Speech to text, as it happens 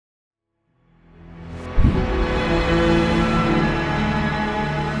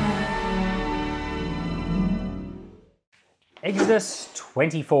Exodus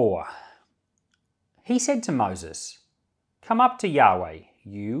 24. He said to Moses, "Come up to Yahweh,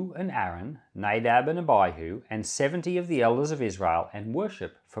 you and Aaron, Nadab and Abihu, and 70 of the elders of Israel, and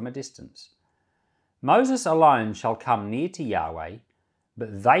worship from a distance. Moses alone shall come near to Yahweh,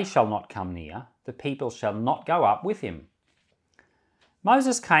 but they shall not come near, the people shall not go up with him."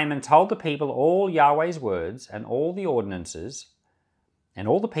 Moses came and told the people all Yahweh's words and all the ordinances, and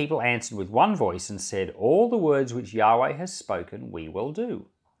all the people answered with one voice and said, "All the words which Yahweh has spoken we will do."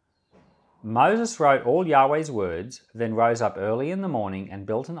 Moses wrote all Yahweh's words, then rose up early in the morning and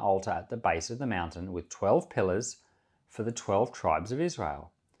built an altar at the base of the mountain with 12 pillars for the 12 tribes of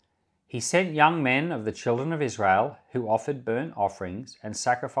Israel. He sent young men of the children of Israel who offered burnt offerings and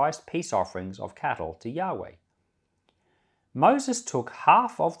sacrificed peace offerings of cattle to Yahweh. Moses took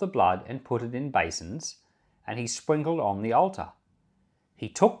half of the blood and put it in basins, and he sprinkled on the altar. He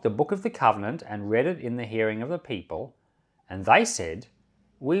took the book of the covenant and read it in the hearing of the people, and they said,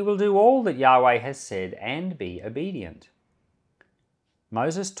 "We will do all that Yahweh has said and be obedient."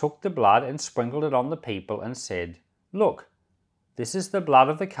 Moses took the blood and sprinkled it on the people and said, "Look, this is the blood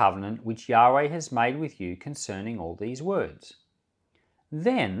of the covenant which Yahweh has made with you concerning all these words."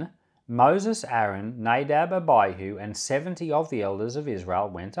 Then Moses, Aaron, Nadab, Abihu, and 70 of the elders of Israel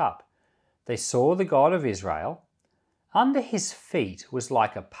went up. They saw the God of Israel. Under his feet was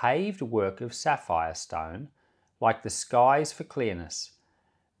like a paved work of sapphire stone, like the skies for clearness.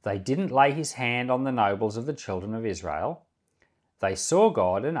 They didn't lay his hand on the nobles of the children of Israel. They saw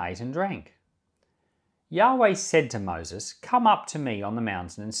God and ate and drank. Yahweh said to Moses, "Come up to me on the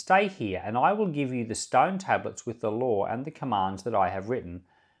mountain and stay here, and I will give you the stone tablets with the law and the commands that I have written,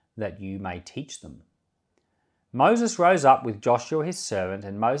 that you may teach them." Moses rose up with Joshua his servant,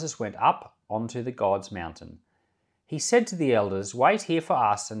 and Moses went up onto the God's mountain. He said to the elders, "Wait here for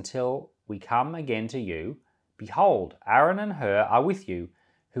us until we come again to you. Behold, Aaron and Hur are with you.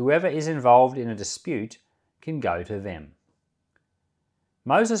 Whoever is involved in a dispute can go to them."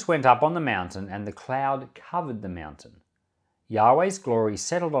 Moses went up on the mountain, and the cloud covered the mountain. Yahweh's glory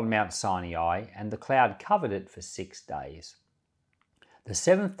settled on Mount Sinai, and the cloud covered it for 6 days. The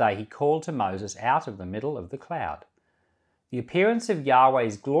 7th day he called to Moses out of the middle of the cloud. The appearance of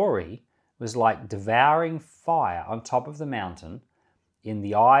Yahweh's glory was like devouring fire on top of the mountain in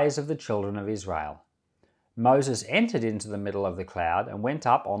the eyes of the children of Israel. Moses entered into the middle of the cloud and went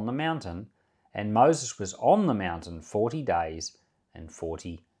up on the mountain, and Moses was on the mountain 40 days and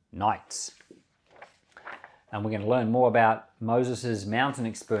 40 nights. And we're going to learn more about Moses' mountain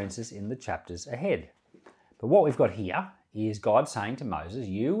experiences in the chapters ahead. But what we've got here is God saying to Moses,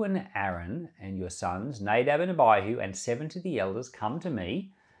 "You and Aaron and your sons, Nadab and Abihu, and 70 of the elders come to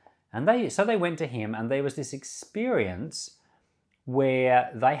me." And they went to him, and there was this experience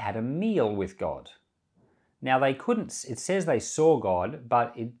where they had a meal with God. Now they couldn't, it says they saw God,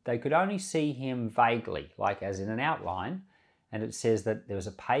 but they could only see him vaguely, like as in an outline. And it says that there was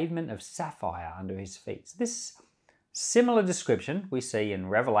a pavement of sapphire under his feet. So this similar description we see in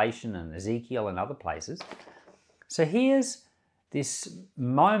Revelation and Ezekiel and other places. So here's this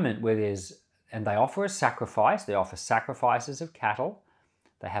moment where they offer a sacrifice. They offer sacrifices of cattle.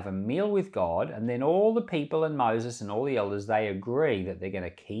 They have a meal with God, and then all the people and Moses and all the elders, they agree that they're going to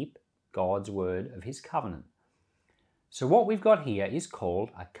keep God's word of his covenant. So what we've got here is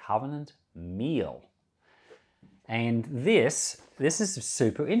called a covenant meal. And this is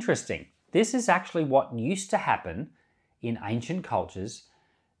super interesting. This is actually what used to happen in ancient cultures.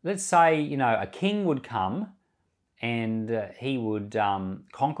 Let's say, a king would come and he would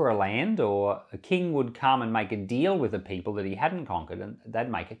conquer a land, or a king would come and make a deal with the people that he hadn't conquered, and they'd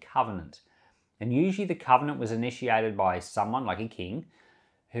make a covenant. And usually the covenant was initiated by someone like a king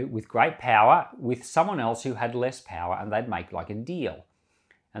who, with great power, with someone else who had less power, and they'd make like a deal.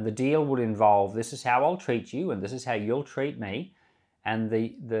 And the deal would involve, this is how I'll treat you, and this is how you'll treat me. And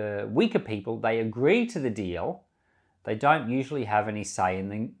the weaker people, they agree to the deal. They don't usually have any say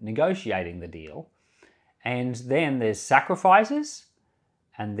in negotiating the deal. And then there's sacrifices,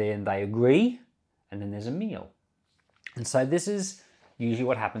 and then they agree, and then there's a meal. And so this is usually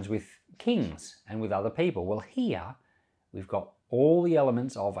what happens with kings and with other people. Well, here we've got all the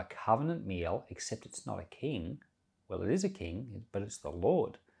elements of a covenant meal, except it's not a king. Well, it is a king, but it's the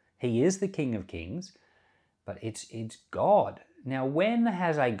Lord. He is the King of Kings, but it's God. Now, when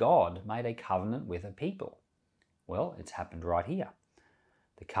has a God made a covenant with a people? Well, it's happened right here.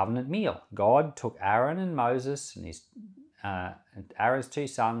 The covenant meal. God took Aaron and Moses and Aaron's 2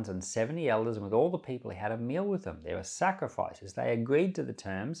 sons and 70 elders, and with all the people, he had a meal with them. There were sacrifices. They agreed to the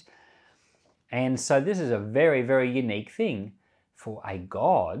terms. And so this is a very, very unique thing for a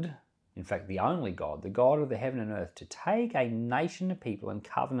God in fact the only God, the God of the heaven and earth, to take a nation of people and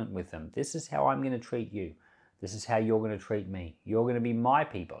covenant with them. This is how I'm going to treat you. This is how you're going to treat me. You're going to be my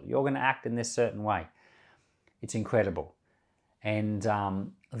people. You're going to act in this certain way. It's incredible. And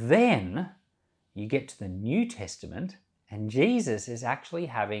then you get to the New Testament, and Jesus is actually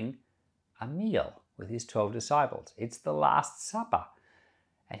having a meal with his 12 disciples. It's the Last Supper.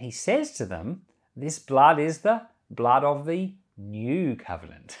 And he says to them, this blood is the blood of the new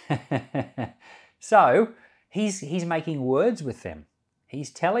covenant. So he's making words with them. He's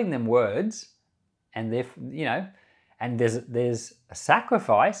telling them words, and and there's a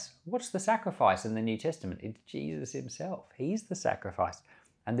sacrifice. What's the sacrifice in the New Testament? It's Jesus himself. He's the sacrifice.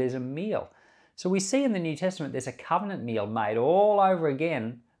 And there's a meal. So we see in the New Testament there's a covenant meal made all over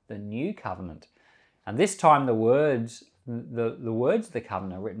again, the new covenant. And this time the words of the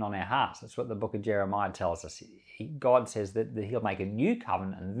covenant are written on our hearts. That's what the book of Jeremiah tells us. God says that he'll make a new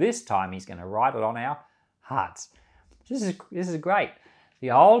covenant, and this time he's going to write it on our hearts. This is great.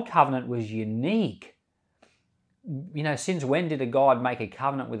 The old covenant was unique. Since when did a God make a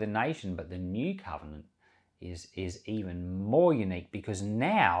covenant with a nation? But the new covenant is even more unique, because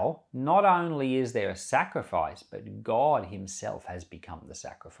now not only is there a sacrifice, but God himself has become the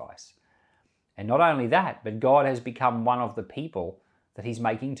sacrifice. And not only that, but God has become one of the people that he's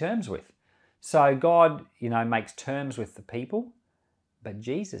making terms with. So God, makes terms with the people, but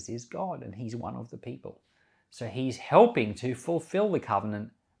Jesus is God and he's one of the people. So he's helping to fulfill the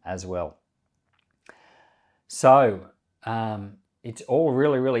covenant as well. So it's all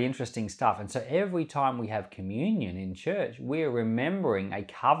really, really interesting stuff. And so every time we have communion in church, we're remembering a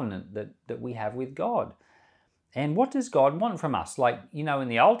covenant that we have with God. And what does God want from us? In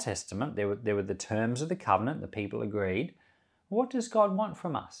the Old Testament, there were the terms of the covenant, the people agreed. What does God want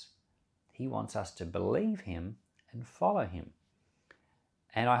from us? He wants us to believe him and follow him.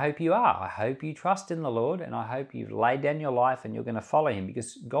 And I hope you are. I hope you trust in the Lord, and I hope you've laid down your life and you're going to follow him,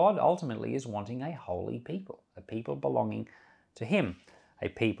 because God ultimately is wanting a holy people, a people belonging to him, a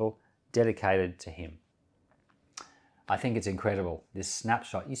people dedicated to him. I think it's incredible, this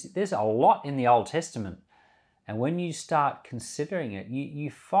snapshot. You see, there's a lot in the Old Testament, and when you start considering it,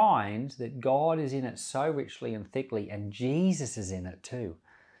 you find that God is in it so richly and thickly, and Jesus is in it too.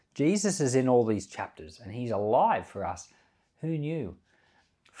 Jesus is in all these chapters, and he's alive for us. Who knew?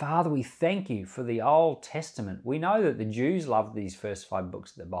 Father, we thank you for the Old Testament. We know that the Jews loved these first 5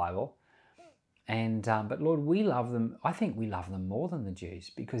 books of the Bible, but Lord, we love them. I think we love them more than the Jews,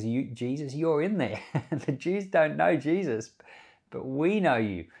 because Jesus, you're in there. The Jews don't know Jesus, but we know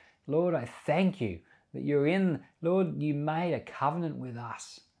you. Lord, I thank you that you're in. Lord, you made a covenant with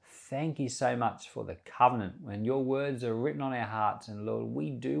us. Thank you so much for the covenant, when your words are written on our hearts, and Lord, we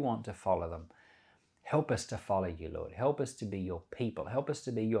do want to follow them. Help us to follow you, Lord. Help us to be your people. Help us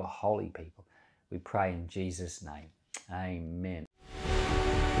to be your holy people. We pray in Jesus' name. Amen.